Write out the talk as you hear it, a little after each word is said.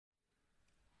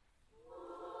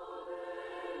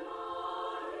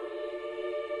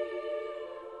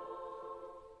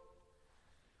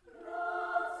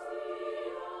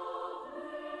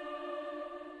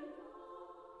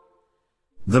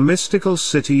The Mystical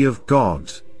City of God,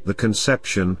 The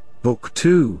Conception, Book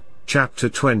 2, Chapter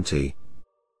 20.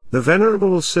 The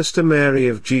Venerable Sister Mary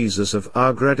of Jesus of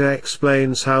Agreda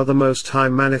explains how the Most High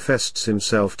manifests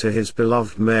himself to his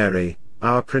beloved Mary,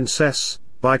 our Princess,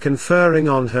 by conferring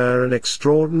on her an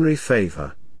extraordinary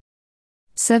favor.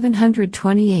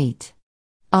 728.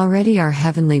 Already our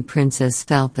heavenly Princess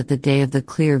felt that the day of the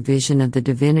clear vision of the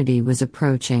divinity was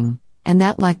approaching, and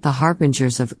that like the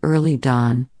harbingers of early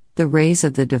dawn, the rays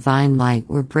of the divine light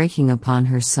were breaking upon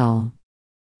her soul.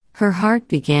 Her heart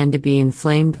began to be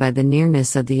inflamed by the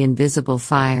nearness of the invisible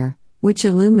fire, which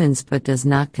illumines but does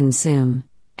not consume,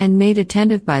 and made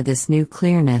attentive by this new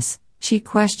clearness, she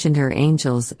questioned her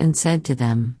angels and said to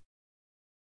them,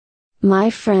 My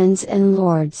friends and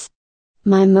lords,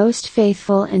 my most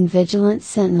faithful and vigilant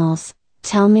sentinels,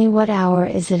 tell me what hour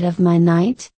is it of my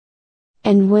night?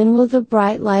 And when will the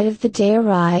bright light of the day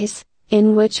arise,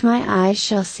 in which my eyes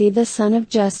shall see the Sun of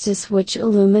Justice which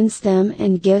illumines them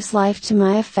and gives life to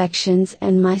my affections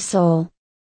and my soul?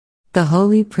 The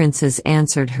holy Princess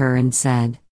answered her and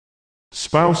said,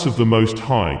 Spouse of the Most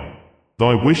High,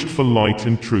 thy wished for light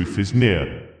and truth is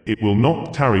near, it will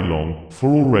not tarry long, for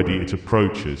already it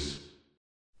approaches.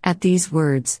 At these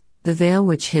words, the veil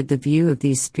which hid the view of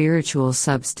these spiritual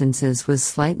substances was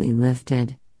slightly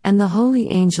lifted, and the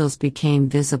holy angels became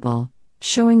visible,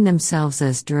 showing themselves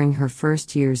as during her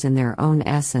first years in their own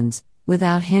essence,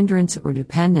 without hindrance or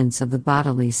dependence of the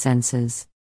bodily senses.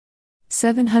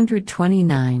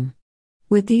 729.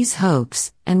 With these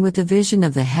hopes, and with the vision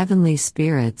of the heavenly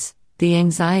spirits, the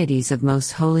anxieties of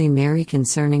Most Holy Mary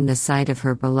concerning the sight of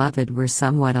her beloved were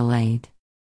somewhat allayed.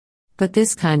 But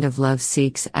this kind of love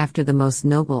seeks after the most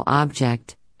noble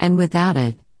object, and without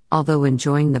it, although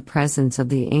enjoying the presence of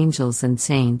the angels and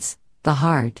saints, the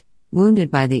heart,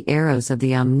 wounded by the arrows of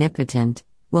the Omnipotent,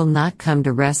 will not come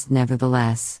to rest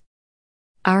nevertheless.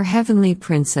 Our heavenly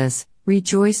Princess,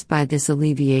 rejoiced by this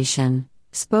alleviation,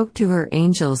 spoke to her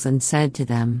angels and said to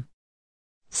them,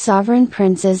 Sovereign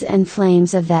princes and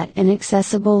flames of that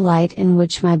inaccessible light in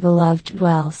which my beloved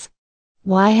dwells,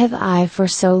 why have I for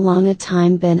so long a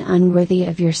time been unworthy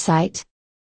of your sight?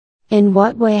 In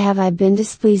what way have I been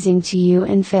displeasing to you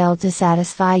and failed to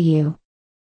satisfy you?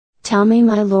 Tell me,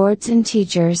 my lords and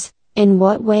teachers, in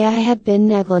what way I have been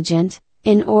negligent,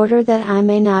 in order that I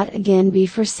may not again be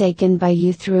forsaken by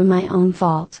you through my own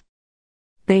fault.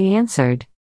 They answered,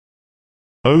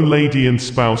 O Lady and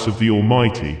Spouse of the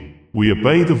Almighty, we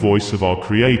obey the voice of our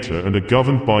Creator and are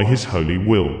governed by His holy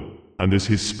will. And as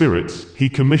His spirits, He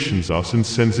commissions us and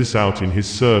sends us out in His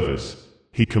service.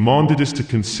 He commanded us to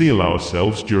conceal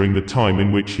ourselves during the time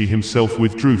in which He Himself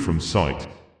withdrew from sight.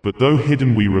 But though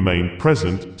hidden we remain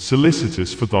present,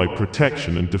 solicitous for Thy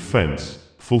protection and defense,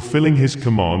 fulfilling His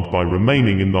command by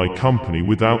remaining in Thy company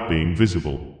without being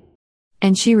visible.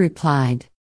 And she replied,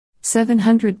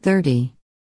 730.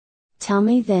 Tell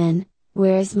me then,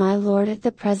 where is my Lord at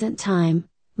the present time,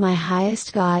 my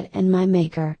highest God and my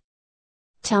Maker?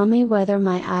 Tell me whether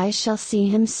my eyes shall see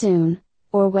Him soon,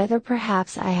 or whether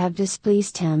perhaps I have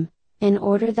displeased Him, in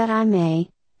order that I may,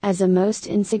 as a most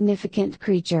insignificant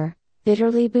creature,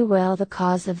 bitterly bewail the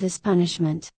cause of this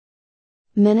punishment.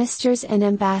 Ministers and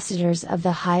ambassadors of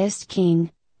the highest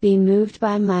King, be moved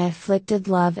by my afflicted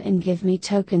love and give me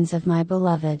tokens of my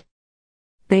beloved.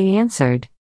 They answered,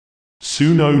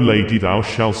 Soon, O Lady, thou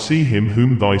shalt see Him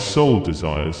whom thy soul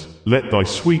desires, let thy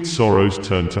sweet sorrows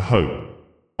turn to hope.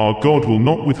 Our God will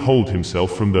not withhold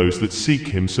Himself from those that seek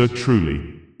Him so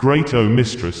truly. Great, O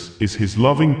Mistress, is His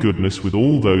loving goodness with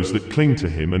all those that cling to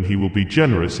Him, and He will be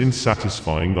generous in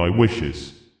satisfying thy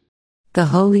wishes. The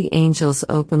holy angels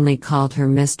openly called her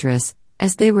mistress,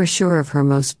 as they were sure of her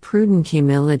most prudent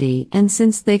humility, and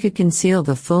since they could conceal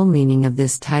the full meaning of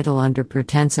this title under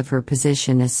pretense of her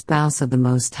position as spouse of the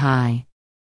Most High.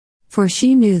 For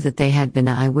she knew that they had been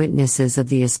eyewitnesses of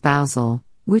the espousal,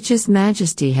 which His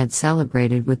Majesty had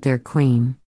celebrated with their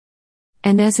queen.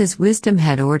 And as His wisdom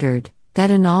had ordered,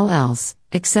 that in all else,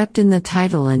 except in the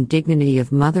title and dignity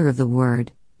of Mother of the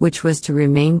Word, which was to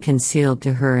remain concealed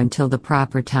to her until the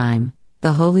proper time,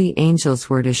 the holy angels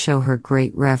were to show her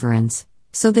great reverence,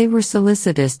 so they were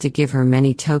solicitous to give her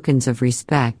many tokens of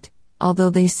respect, although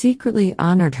they secretly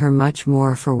honored her much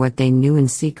more for what they knew in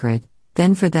secret,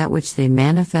 than for that which they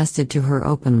manifested to her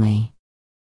openly.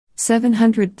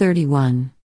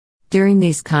 731. During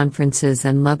these conferences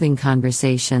and loving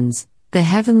conversations, the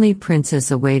heavenly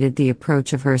Princess awaited the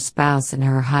approach of her spouse in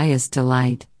her highest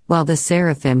delight, while the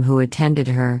seraphim who attended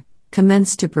her,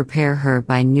 commenced to prepare her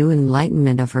by new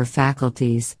enlightenment of her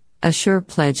faculties, a sure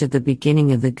pledge of the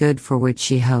beginning of the good for which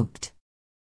she hoped.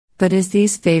 But as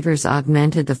these favors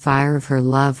augmented the fire of her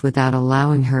love without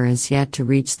allowing her as yet to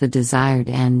reach the desired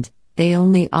end, they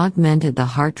only augmented the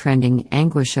heart-rending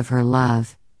anguish of her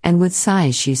love, and with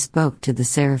sighs she spoke to the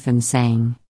seraphim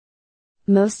saying,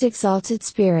 Most exalted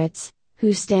spirits,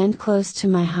 who stand close to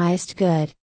my highest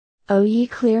good. O ye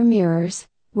clear mirrors,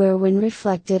 where when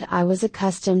reflected I was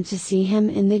accustomed to see him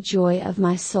in the joy of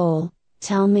my soul,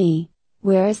 tell me,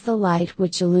 where is the light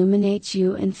which illuminates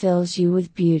you and fills you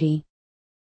with beauty?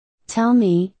 Tell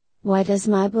me, why does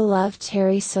my beloved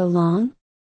tarry so long?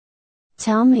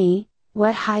 Tell me,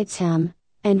 what hides him,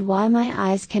 and why my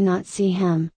eyes cannot see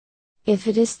him? If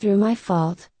it is through my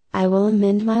fault, I will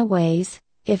amend my ways.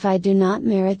 If I do not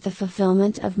merit the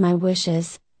fulfillment of my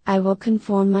wishes, I will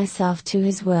conform myself to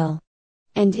his will.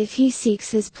 And if he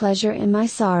seeks his pleasure in my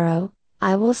sorrow,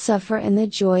 I will suffer in the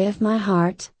joy of my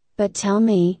heart. But tell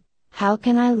me, how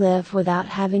can I live without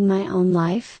having my own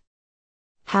life?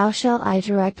 How shall I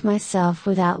direct myself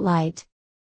without light?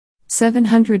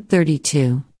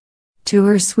 732. To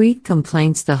her sweet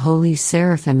complaints the holy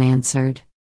seraphim answered,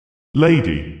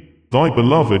 Lady, thy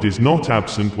beloved is not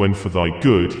absent when for thy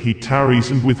good he tarries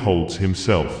and withholds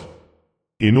himself.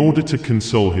 In order to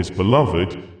console his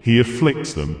beloved, he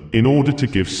afflicts them. In order to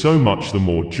give so much the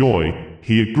more joy,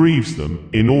 he aggrieves them.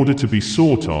 In order to be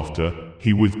sought after,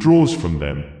 he withdraws from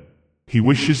them. He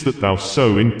wishes that thou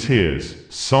sow in tears,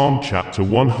 Psalm chapter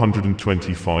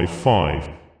 125:5,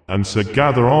 and so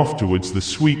gather afterwards the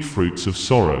sweet fruits of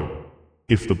sorrow.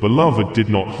 If the beloved did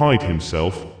not hide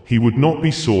himself, he would not be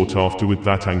sought after with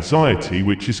that anxiety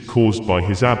which is caused by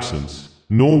his absence,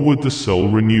 nor would the soul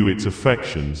renew its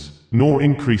affections, nor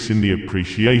increase in the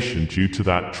appreciation due to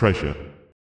that treasure.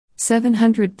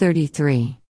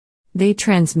 733. They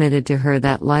transmitted to her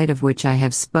that light of which I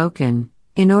have spoken,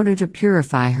 in order to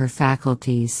purify her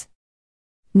faculties.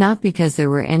 Not because there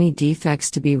were any defects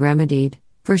to be remedied,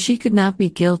 for she could not be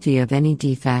guilty of any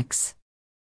defects.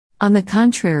 On the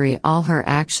contrary, all her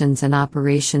actions and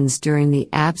operations during the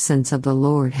absence of the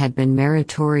Lord had been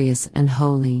meritorious and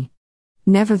holy.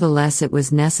 Nevertheless, it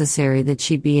was necessary that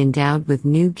she be endowed with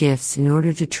new gifts in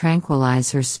order to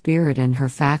tranquilize her spirit and her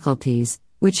faculties,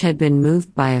 which had been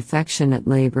moved by affectionate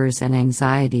labors and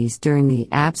anxieties during the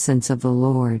absence of the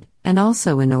Lord, and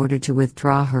also in order to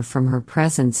withdraw her from her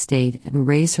present state and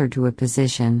raise her to a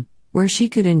position where she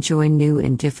could enjoy new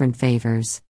and different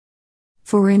favors.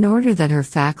 For in order that her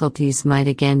faculties might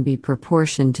again be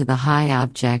proportioned to the high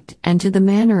object and to the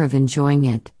manner of enjoying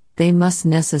it, they must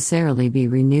necessarily be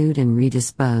renewed and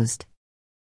redisposed.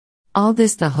 All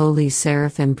this the holy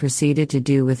seraphim proceeded to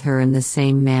do with her in the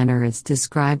same manner as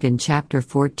described in chapter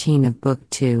 14 of Book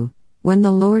 2, when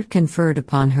the Lord conferred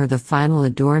upon her the final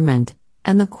adornment,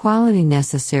 and the quality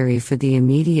necessary for the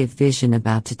immediate vision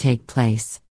about to take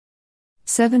place.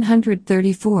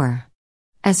 734.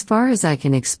 As far as I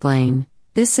can explain,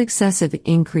 this successive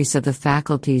increase of the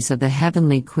faculties of the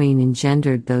heavenly Queen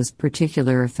engendered those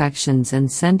particular affections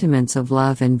and sentiments of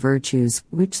love and virtues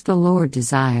which the Lord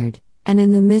desired, and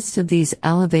in the midst of these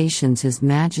elevations His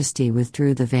Majesty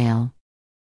withdrew the veil.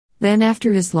 Then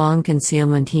after his long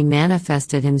concealment he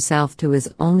manifested himself to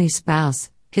his only spouse,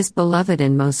 his beloved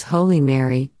and most holy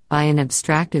Mary, by an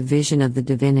abstractive vision of the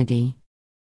divinity.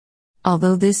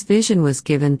 Although this vision was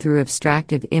given through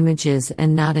abstractive images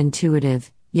and not intuitive,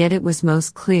 yet it was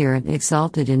most clear and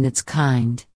exalted in its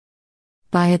kind.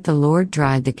 By it the Lord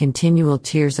dried the continual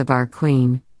tears of our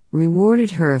Queen,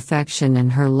 rewarded her affection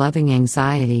and her loving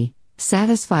anxiety,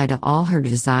 satisfied all her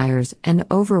desires and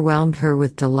overwhelmed her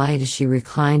with delight as she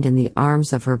reclined in the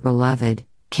arms of her beloved.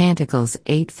 Canticles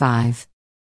 8:5.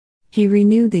 He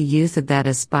renewed the youth of that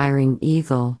aspiring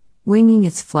eagle, winging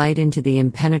its flight into the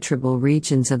impenetrable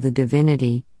regions of the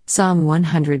divinity. Psalm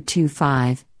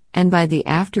 102:5. And by the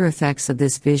after effects of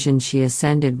this vision she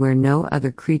ascended where no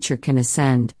other creature can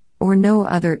ascend, or no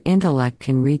other intellect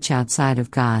can reach outside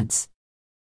of God's.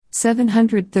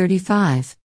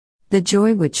 735. The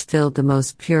joy which filled the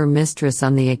most pure mistress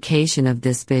on the occasion of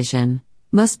this vision,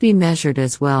 must be measured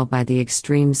as well by the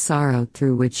extreme sorrow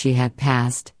through which she had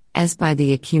passed, as by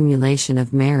the accumulation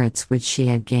of merits which she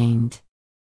had gained.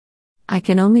 I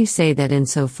can only say that in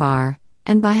so far,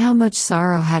 and by how much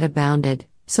sorrow had abounded,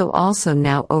 so also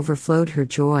now overflowed her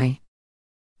joy.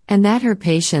 And that her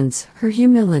patience, her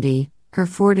humility, her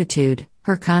fortitude,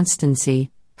 her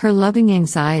constancy, her loving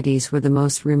anxieties were the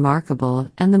most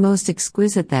remarkable and the most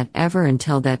exquisite that ever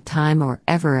until that time or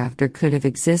ever after could have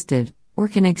existed, or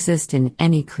can exist in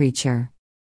any creature.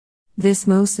 This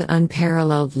most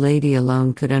unparalleled lady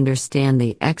alone could understand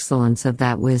the excellence of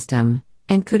that wisdom,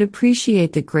 and could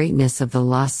appreciate the greatness of the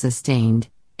loss sustained,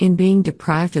 in being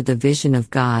deprived of the vision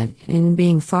of God and in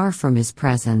being far from His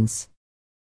presence.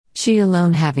 She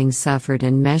alone having suffered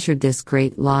and measured this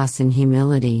great loss in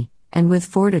humility, and with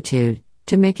fortitude,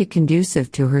 to make it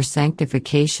conducive to her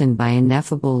sanctification by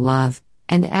ineffable love,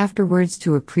 and afterwards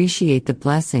to appreciate the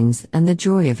blessings and the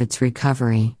joy of its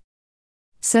recovery.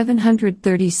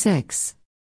 736.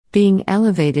 Being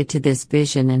elevated to this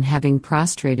vision and having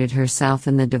prostrated herself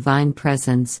in the divine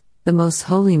presence, the Most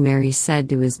Holy Mary said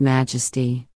to His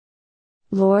Majesty,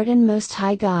 Lord and Most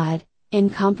High God,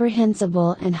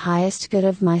 incomprehensible and highest good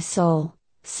of my soul,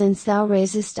 since Thou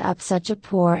raisest up such a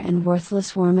poor and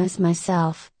worthless worm as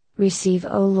myself, receive,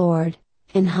 O Lord,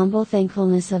 in humble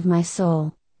thankfulness of my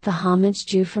soul, the homage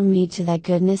due from me to Thy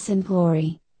goodness and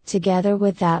glory, together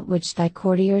with that which Thy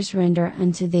courtiers render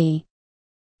unto Thee.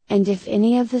 And if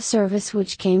any of the service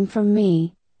which came from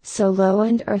me, so low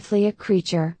and earthly a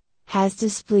creature, has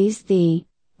displeased Thee,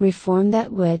 reform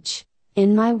that which,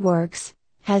 in my works,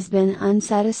 has been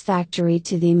unsatisfactory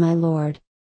to Thee my Lord.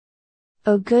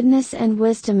 O goodness and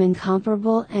wisdom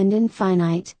incomparable and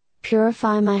infinite,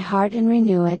 purify my heart and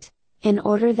renew it, in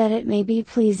order that it may be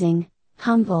pleasing,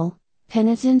 humble,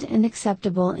 penitent and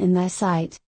acceptable in Thy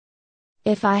sight.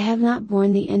 If I have not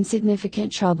borne the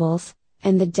insignificant troubles,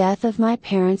 and the death of my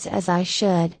parents as I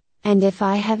should, and if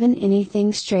I have in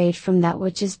anything strayed from that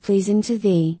which is pleasing to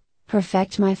Thee,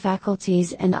 perfect my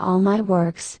faculties and all my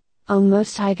works, O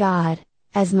Most High God,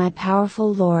 as my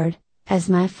powerful Lord, as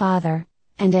my Father,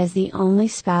 and as the only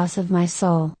spouse of my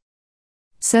soul.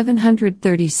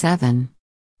 737.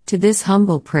 To this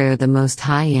humble prayer the Most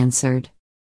High answered,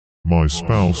 My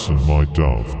spouse and my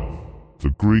dove, the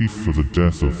grief for the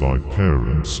death of thy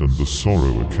parents and the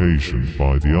sorrow occasioned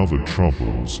by the other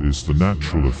troubles is the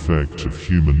natural effect of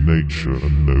human nature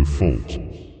and no fault.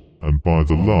 And by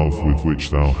the love with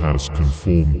which thou hast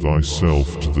conformed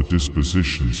thyself to the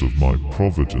dispositions of my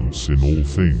providence in all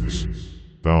things,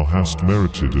 thou hast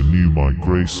merited anew my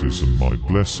graces and my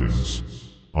blessings.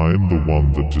 I am the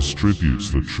one that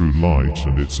distributes the true light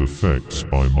and its effects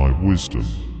by my wisdom.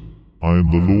 I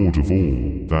am the Lord of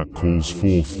all, that calls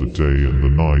forth the day and the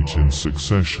night in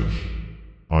succession.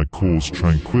 I cause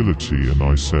tranquility and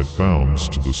I set bounds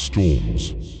to the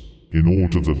storms, in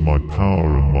order that my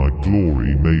power and my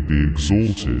glory may be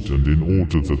exalted and in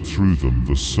order that through them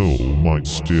the soul might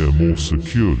steer more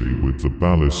securely with the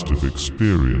ballast of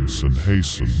experience and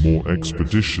hasten more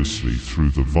expeditiously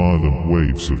through the violent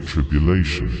waves of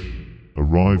tribulation,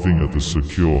 arriving at the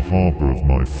secure harbor of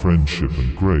my friendship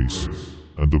and grace,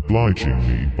 and obliging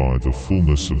me by the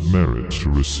fullness of merit to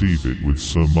receive it with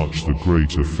so much the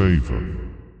greater favor.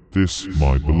 This,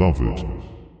 my beloved,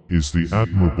 is the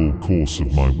admirable course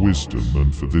of my wisdom,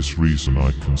 and for this reason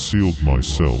I concealed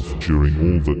myself during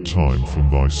all that time from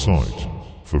thy sight,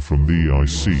 for from thee I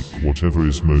seek whatever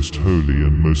is most holy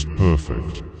and most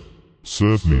perfect.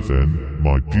 Serve me then,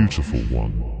 my beautiful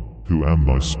one, who am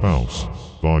thy spouse,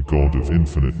 thy God of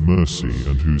infinite mercy,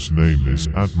 and whose name is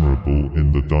admirable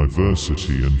in the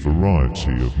diversity and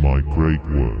variety of my great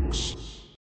works.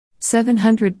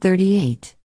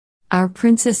 738. Our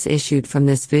princess issued from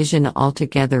this vision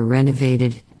altogether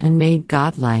renovated and made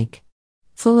godlike,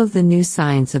 full of the new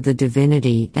science of the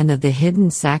divinity and of the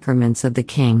hidden sacraments of the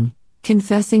King,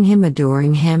 confessing Him,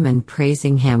 adoring Him, and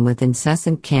praising Him with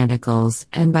incessant canticles,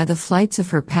 and by the flights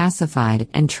of her pacified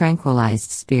and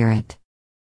tranquilized spirit.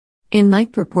 In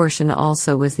like proportion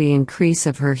also was the increase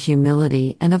of her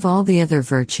humility and of all the other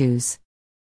virtues.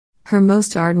 Her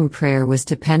most ardent prayer was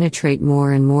to penetrate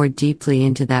more and more deeply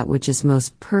into that which is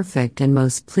most perfect and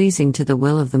most pleasing to the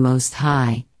will of the Most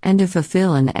High, and to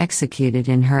fulfill and execute it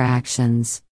in her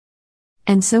actions.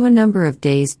 And so a number of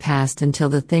days passed until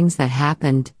the things that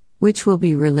happened, which will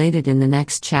be related in the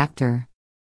next chapter.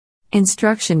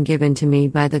 Instruction given to me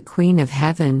by the Queen of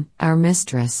Heaven, our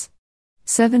Mistress.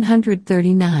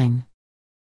 739.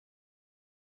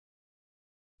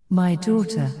 My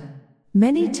daughter,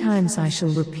 many times I shall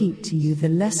repeat to you the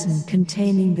lesson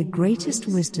containing the greatest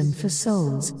wisdom for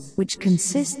souls, which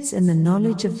consists in the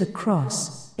knowledge of the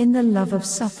cross, in the love of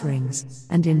sufferings,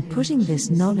 and in putting this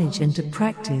knowledge into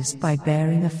practice by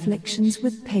bearing afflictions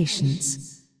with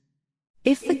patience.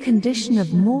 If the condition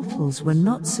of mortals were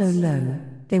not so low,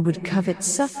 they would covet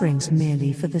sufferings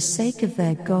merely for the sake of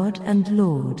their God and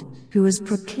Lord, who has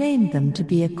proclaimed them to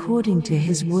be according to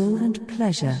His will and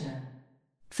pleasure.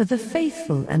 For the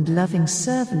faithful and loving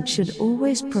servant should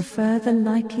always prefer the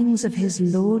likings of his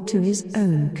Lord to his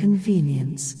own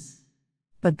convenience.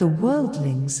 But the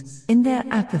worldlings, in their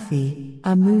apathy,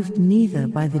 are moved neither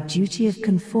by the duty of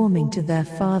conforming to their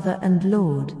Father and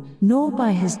Lord, nor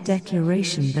by his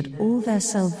declaration that all their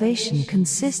salvation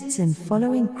consists in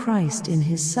following Christ in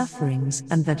his sufferings,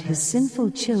 and that his sinful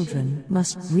children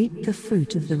must reap the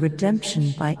fruit of the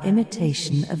redemption by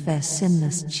imitation of their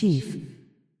sinless chief.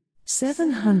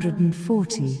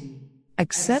 740.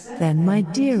 Accept then, my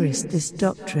dearest, this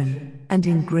doctrine, and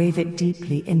engrave it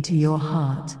deeply into your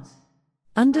heart.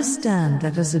 Understand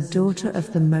that as a daughter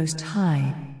of the Most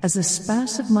High, as a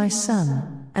spouse of my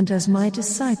Son, and as my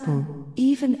disciple,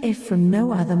 even if from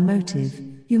no other motive,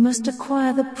 you must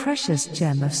acquire the precious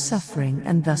gem of suffering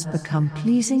and thus become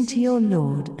pleasing to your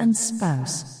Lord and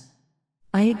Spouse.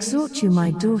 I exhort you,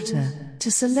 my daughter,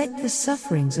 to select the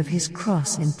sufferings of his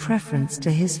cross in preference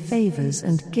to his favors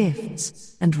and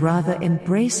gifts, and rather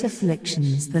embrace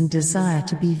afflictions than desire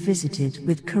to be visited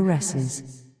with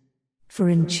caresses. For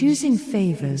in choosing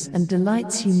favors and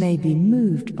delights you may be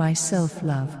moved by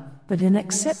self-love, but in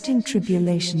accepting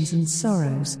tribulations and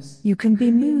sorrows, you can be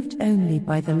moved only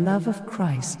by the love of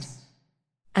Christ.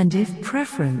 And if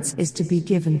preference is to be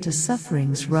given to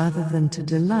sufferings rather than to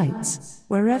delights,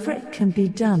 wherever it can be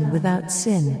done without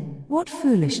sin, what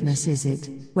foolishness is it,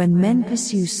 when men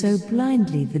pursue so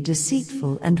blindly the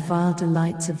deceitful and vile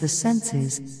delights of the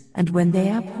senses, and when they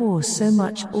abhor so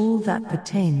much all that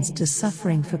pertains to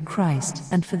suffering for Christ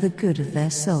and for the good of their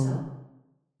soul.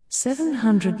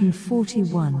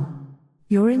 741.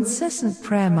 Your incessant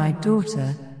prayer, my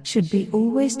daughter, should be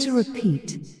always to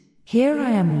repeat, "Here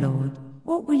I am, Lord.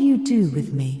 What will you do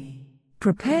with me?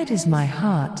 Prepared is my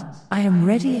heart, I am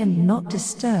ready and not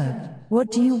disturbed.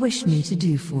 What do you wish me to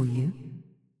do for you?"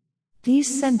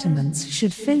 These sentiments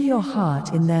should fill your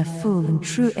heart in their full and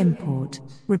true import,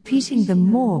 repeating them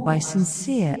more by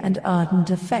sincere and ardent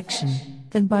affection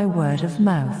than by word of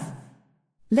mouth.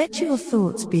 Let your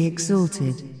thoughts be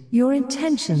exalted, your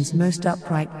intentions most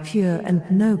upright, pure and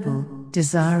noble,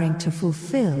 desiring to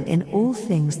fulfill in all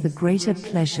things the greater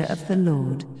pleasure of the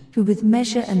Lord, who with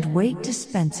measure and weight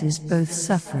dispenses both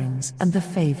sufferings and the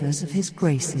favors of his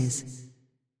graces.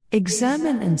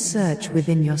 Examine and search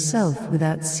within yourself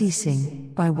without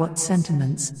ceasing, by what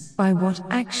sentiments, by what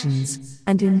actions,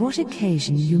 and in what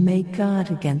occasion you may guard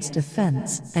against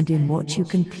offense, and in what you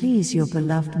can please your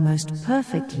beloved most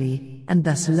perfectly, and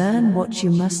thus learn what you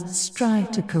must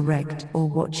strive to correct or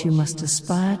what you must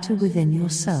aspire to within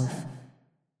yourself.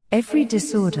 Every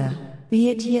disorder, be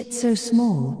it yet so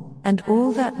small, and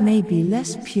all that may be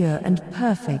less pure and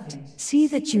perfect, see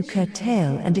that you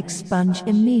curtail and expunge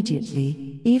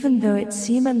immediately, even though it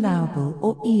seem allowable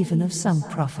or even of some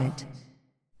profit.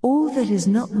 All that is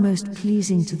not most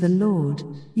pleasing to the Lord,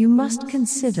 you must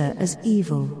consider as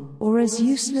evil, or as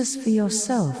useless for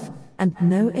yourself, and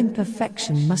no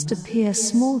imperfection must appear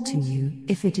small to you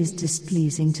if it is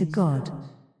displeasing to God.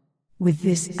 With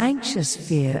this anxious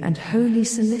fear and holy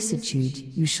solicitude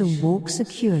you shall walk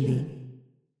securely.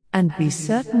 And be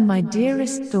certain, my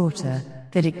dearest daughter,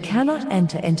 that it cannot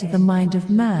enter into the mind of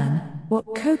man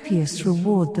what copious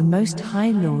reward the Most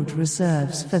High Lord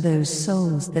reserves for those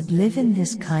souls that live in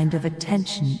this kind of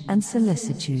attention and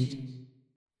solicitude.